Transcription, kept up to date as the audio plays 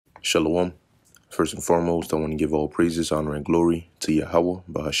Shalom. First and foremost, I want to give all praises, honor, and glory to Yahweh,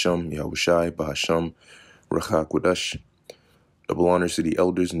 Bahasham, Yahushai, Bahasham, Rachak Wadash. Double honors to the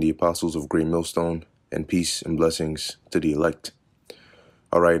elders and the apostles of Great Millstone, and peace and blessings to the elect.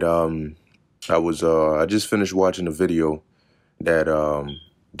 All right, I just finished watching a video that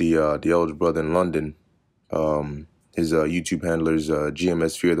the elder brother in London, his YouTube handler's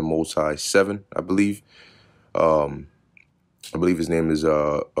GMS Fear the Most High 7, I believe. I believe his name is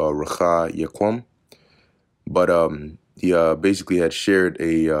Racha Yaquam. But he basically had shared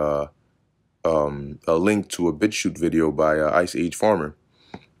a link to a BitChute video by Ice Age Farmer,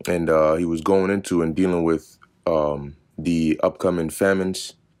 and he was going into and dealing with the upcoming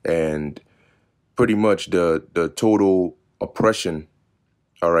famines and pretty much the total oppression,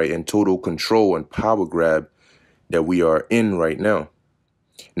 all right, and total control and power grab that we are in right now.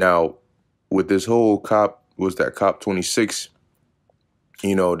 Now, with this whole COP 26,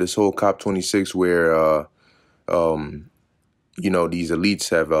 this whole COP 26 where these elites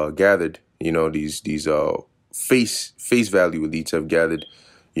have gathered, these face value elites have gathered,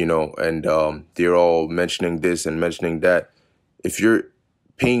 and they're all mentioning this and mentioning that. If you're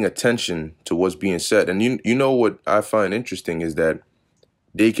paying attention to what's being said, and you know what I find interesting is that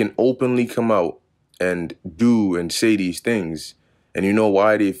they can openly come out and do and say these things, and you know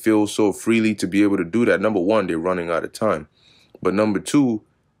why they feel so freely to be able to do that. Number one, they're running out of time, but number two,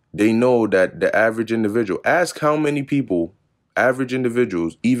 they know that the average individual, ask how many people, average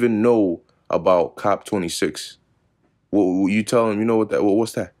individuals, even know about COP 26. Well, you tell them,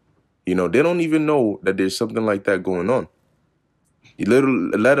 what's that? They don't even know that there's something like that going on.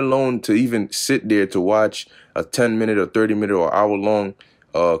 Let alone to even sit there to watch a 10-minute or 30-minute or hour-long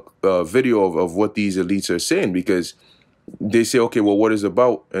video of what these elites are saying, because they say, okay, well, what is it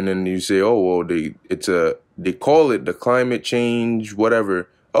about? And then you say, oh, well, they call it the climate change, whatever.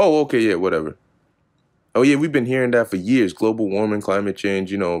 Oh, okay, yeah, whatever. Oh, yeah, we've been hearing that for years. Global warming, climate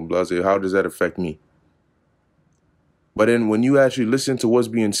change, blah, blah, how does that affect me? But then when you actually listen to what's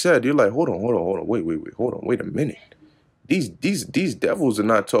being said, you're like, hold on, wait a minute. These devils are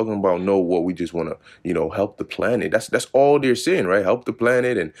not talking about what we just want to, help the planet. That's all they're saying, right? Help the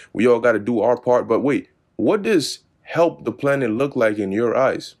planet, and we all got to do our part. But wait, what does help the planet look like in your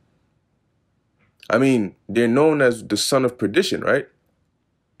eyes? I mean, they're known as the son of perdition, right?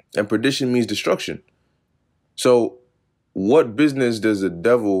 And perdition means destruction. So what business does a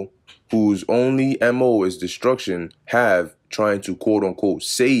devil whose only MO is destruction have trying to, quote unquote,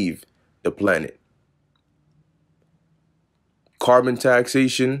 save the planet? Carbon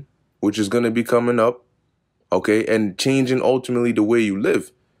taxation, which is going to be coming up, okay, and changing ultimately the way you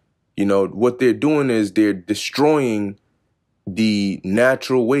live. What they're doing is they're destroying the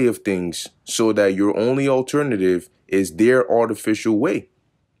natural way of things so that your only alternative is their artificial way.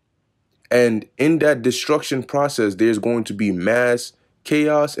 And in that destruction process, there's going to be mass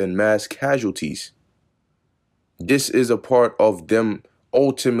chaos and mass casualties. This is a part of them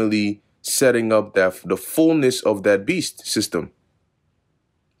ultimately setting up the fullness of that beast system.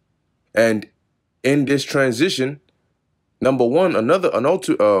 And in this transition, number one,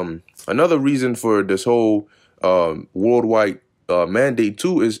 another reason for this whole worldwide mandate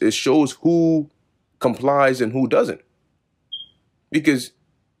too is it shows who complies and who doesn't. Because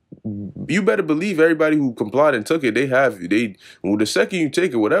you better believe everybody who complied and took it, the second you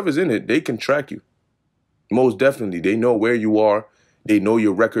take it, whatever's in it, they can track you. Most definitely. They know where you are. They know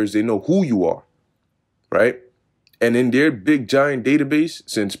your records. They know who you are, right? And in their big giant database,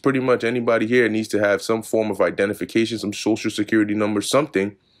 since pretty much anybody here needs to have some form of identification, some social security number,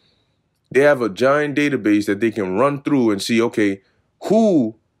 something, they have a giant database that they can run through and see, okay,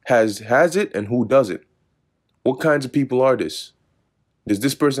 who has it and who doesn't. What kinds of people are this? Does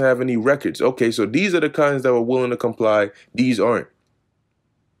this person have any records? Okay, so these are the kinds that were willing to comply. These aren't.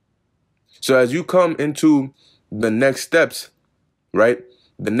 So as you come into the next steps, right?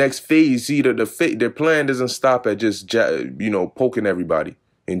 The next phase, see, their plan doesn't stop at just, poking everybody,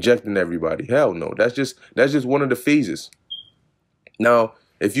 injecting everybody. Hell no. That's just one of the phases. Now,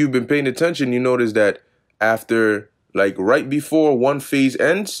 if you've been paying attention, you notice that after, right before one phase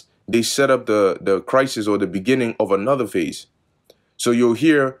ends, they set up the crisis or the beginning of another phase. So you'll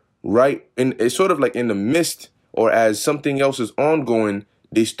hear it's sort of like in the midst, or as something else is ongoing,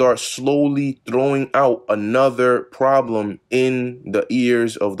 they start slowly throwing out another problem in the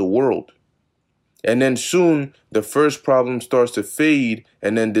ears of the world. And then soon the first problem starts to fade,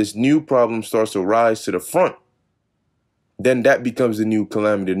 and then this new problem starts to rise to the front. Then that becomes the new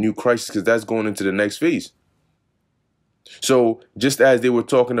calamity, the new crisis, because that's going into the next phase. So just as they were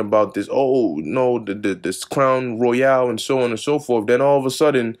talking about this, oh no, this crown royale and so on and so forth, then all of a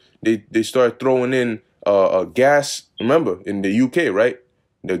sudden they start throwing in gas. Remember in the UK, right?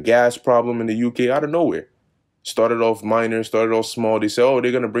 The gas problem in the UK out of nowhere. Started off minor, started off small. They said, oh,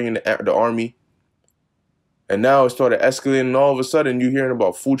 they're gonna bring in the army, and now it started escalating. And all of a sudden, you're hearing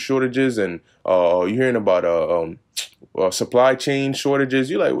about food shortages, and you're hearing about supply chain shortages.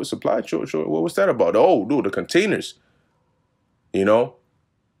 You're like, what supply short? What's that about? Oh, dude, the containers. You know,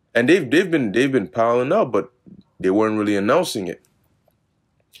 and they've been piling up, but they weren't really announcing it.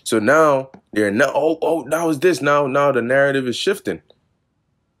 So now they're now, now is this, now the narrative is shifting,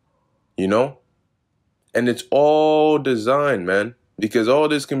 you know, and it's all designed, man, because all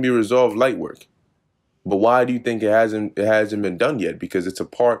this can be resolved light work. But why do you think it hasn't been done yet? Because it's a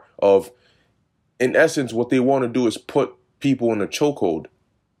part of, in essence, what they want to do is put people in a chokehold,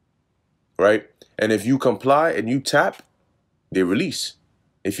 right? And if you comply and you tap, they release.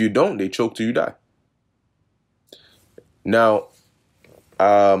 If you don't, they choke till you die. Now,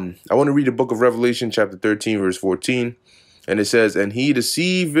 I want to read the book of Revelation, chapter 13, verse 14. And it says, and he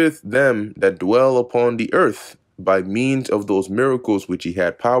deceiveth them that dwell upon the earth by means of those miracles which he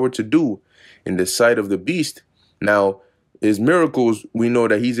had power to do in the sight of the beast. Now, his miracles, we know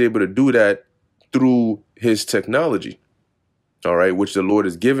that he's able to do that through his technology, all right, which the Lord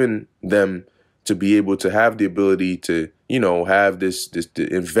has given them to be able to have the ability to, have this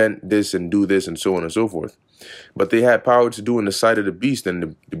to invent this and do this and so on and so forth. But they had power to do in the sight of the beast.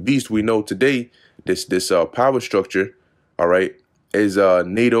 And the beast we know today, this power structure, all right, is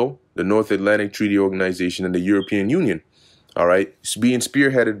NATO, the North Atlantic Treaty Organization, and the European Union, all right. It's being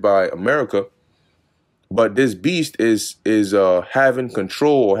spearheaded by America. But this beast is having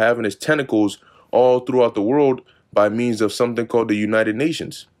control, or having its tentacles all throughout the world by means of something called the United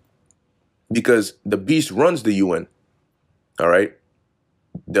Nations. Because the beast runs the UN, all right.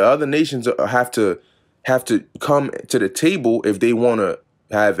 The other nations have to come to the table if they want to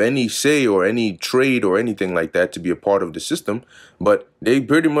have any say or any trade or anything like that to be a part of the system. But they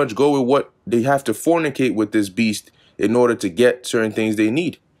pretty much go with what they have to fornicate with this beast in order to get certain things they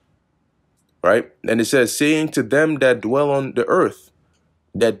need. Right. And it says, saying to them that dwell on the earth,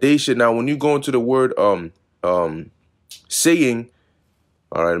 that they should. Now, when you go into the word saying,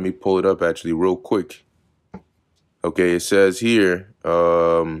 all right, let me pull it up actually real quick. Okay, it says here,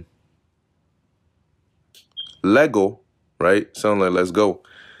 Lego, right? Sound like let's go.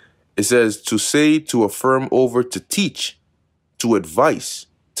 It says to say, to affirm over, to teach, to advise,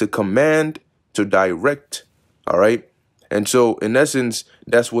 to command, to direct. All right. And so in essence,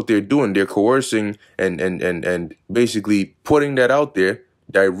 that's what they're doing. They're coercing and basically putting that out there,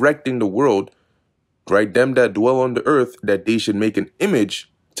 directing the world, right? Them that dwell on the earth, that they should make an image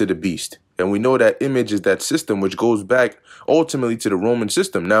to the beast. And we know that image is that system, which goes back ultimately to the Roman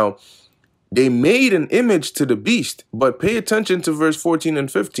system. Now, they made an image to the beast, but pay attention to verse 14 and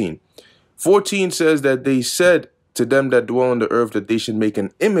 15. 14 says that they said to them that dwell on the earth that they should make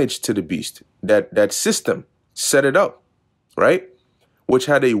an image to the beast. That system set it up, right? Which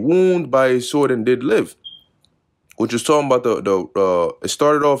had a wound by a sword and did live. Which was talking about it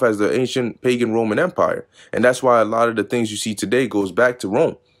started off as the ancient pagan Roman Empire. And that's why a lot of the things you see today goes back to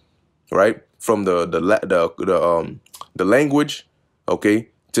Rome, right? From the language, okay,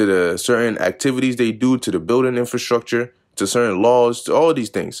 to the certain activities they do, to the building infrastructure, to certain laws, to all these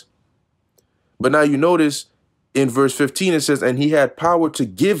things. But now you notice in verse 15, it says, and he had power to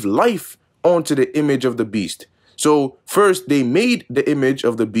give life onto the image of the beast. So first they made the image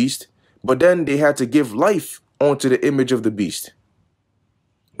of the beast, but then they had to give life onto the image of the beast,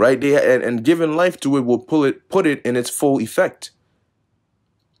 right? And giving life to it will put it in its full effect.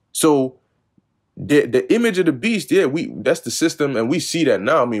 So the image of the beast, yeah, that's the system, and we see that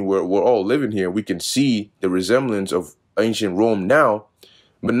now. I mean, we're all living here. We can see the resemblance of ancient Rome now,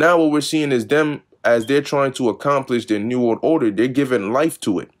 but now what we're seeing is them as they're trying to accomplish their new world order. They're giving life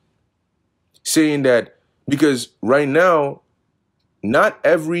to it, saying that because right now, not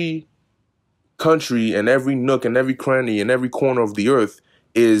every country and every nook and every cranny and every corner of the earth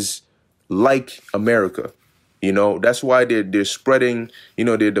is like America. That's why they're spreading,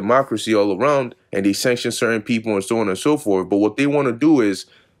 their democracy all around, and they sanction certain people and so on and so forth. But what they want to do is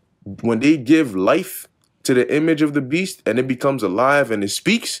when they give life to the image of the beast and it becomes alive and it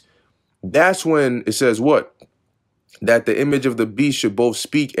speaks, that's when it says what? That the image of the beast should both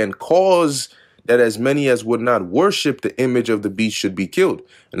speak and cause that as many as would not worship the image of the beast should be killed.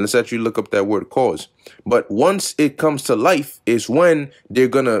 And let's actually look up that word cause. But once it comes to life is when they're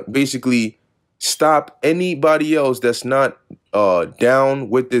going to basically stop anybody else that's not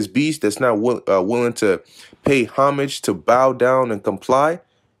down with this beast, that's not willing to pay homage, to bow down and comply,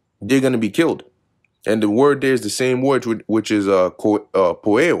 they're going to be killed. And the word there is the same word, which is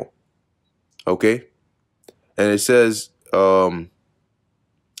poeo. Okay? And it says to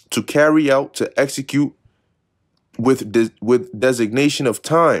carry out, to execute with designation of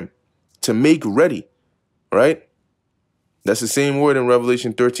time, to make ready, right? That's the same word in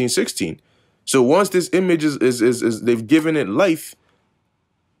Revelation 13:16. So once this image is they've given it life,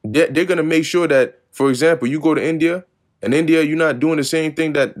 they're going to make sure that, for example, you go to India, and India, you're not doing the same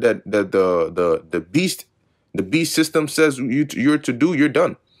thing that the beast system says you're to do. You're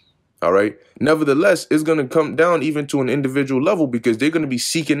done. All right. Nevertheless, it's going to come down even to an individual level, because they're going to be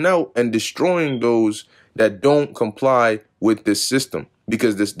seeking out and destroying those that don't comply with this system.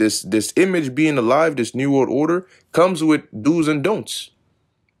 Because this image being alive, this new world order, comes with do's and don'ts.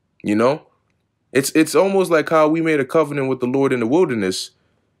 You know, it's almost like how we made a covenant with the Lord in the wilderness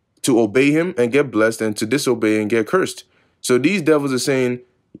to obey him and get blessed, and to disobey and get cursed. So these devils are saying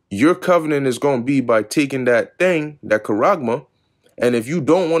your covenant is going to be by taking that thing, that charagma, and if you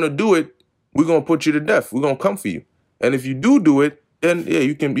don't want to do it, we're going to put you to death. We're going to come for you. And if you do it, then yeah,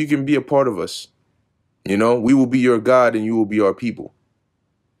 you can be a part of us. You know, we will be your God and you will be our people.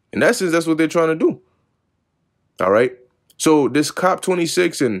 In essence, that's what they're trying to do. All right. So this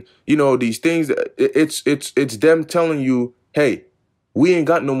COP26 and, you know, these things, it's them telling you, hey, we ain't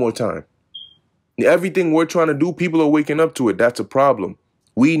got no more time. Everything we're trying to do, people are waking up to it. That's a problem.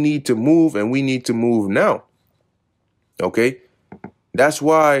 We need to move, and we need to move now. Okay. That's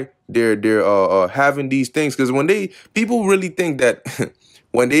why they're having these things, because when people really think that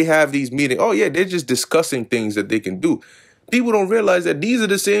when they have these meetings, oh yeah, they're just discussing things that they can do. People don't realize that these are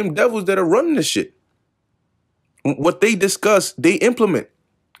the same devils that are running this shit. What they discuss, they implement,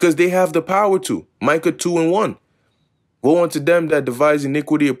 because they have the power to. Micah 2:1. Woe unto them that devise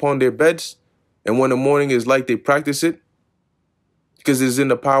iniquity upon their beds, and when the morning is light, they practice it, because it's in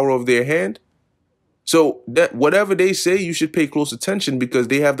the power of their hand. So that whatever they say, you should pay close attention, because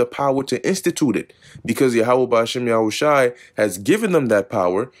they have the power to institute it. Because Yahweh Ba'ashem Yahushai has given them that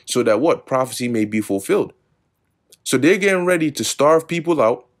power, so that what? Prophecy may be fulfilled. So they're getting ready to starve people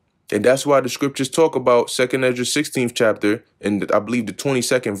out. And that's why the scriptures talk about 2nd Ezra 16th chapter, and I believe the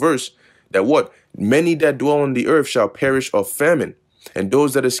 22nd verse, that what? Many that dwell on the earth shall perish of famine, and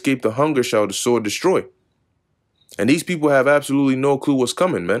those that escape the hunger shall the sword destroy. And these people have absolutely no clue what's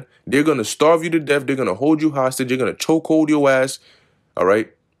coming, man. They're going to starve you to death. They're going to hold you hostage. They're going to chokehold your ass. All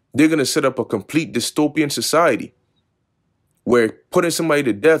right. They're going to set up a complete dystopian society where putting somebody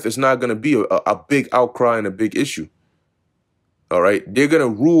to death is not going to be a big outcry and a big issue. All right. They're going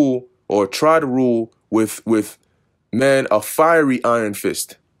to rule, or try to rule, with man, a fiery iron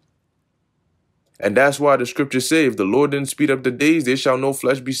fist. And that's why the scriptures say, if the Lord didn't speed up the days, there shall no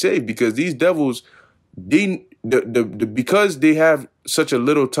flesh be saved. Because these devils, because they have such a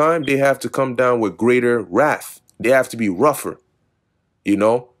little time, they have to come down with greater wrath. They have to be rougher, you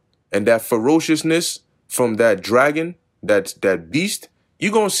know, and that ferociousness from that dragon, that beast,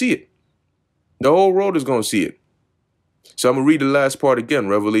 you're going to see it. The whole world is going to see it. So I'm going to read the last part again,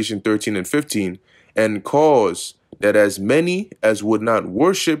 Revelation 13:15, and cause that as many as would not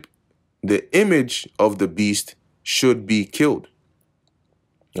worship the image of the beast should be killed.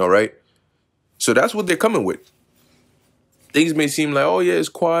 All right. So that's what they're coming with. Things may seem like, oh yeah, it's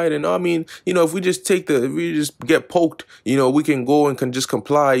quiet. And I mean, you know, if we just get poked, you know, we can go and can just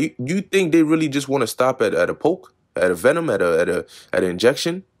comply. You think they really just want to stop at a poke, at a venom, at an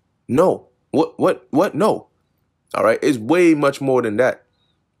injection? No. What? No. All right. It's way much more than that.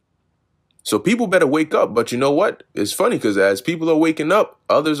 So people better wake up. But you know what? It's funny, because as people are waking up,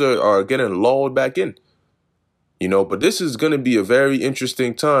 others are getting lulled back in. You know, but this is going to be a very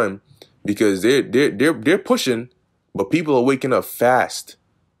interesting time, because they're pushing, but people are waking up fast,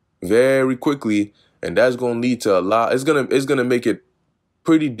 very quickly, and that's going to lead to a lot. It's going to make it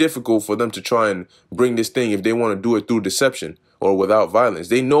pretty difficult for them to try and bring this thing, if they want to do it through deception or without violence.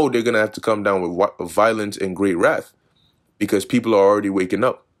 They know they're going to have to come down with violence and great wrath, because people are already waking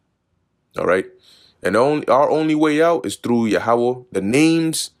up. All right. And our only way out is through Yahweh, the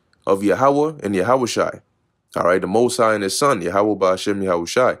names of Yahweh and Yahushai. All right. The Most High and His Son, Yahweh Ba'ashem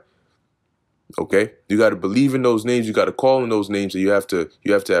Yahushai. Okay. You got to believe in those names. You got to call in those names. And you have to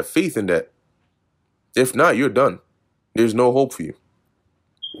have faith in that. If not, you're done. There's no hope for you.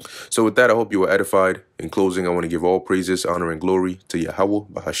 So with that, I hope you were edified. In closing, I want to give all praises, honor, and glory to Yahweh,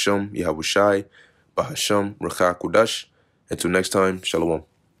 Bahashem, Yahushai, Bahashem, Rachah Kudash. Until next time, Shalom.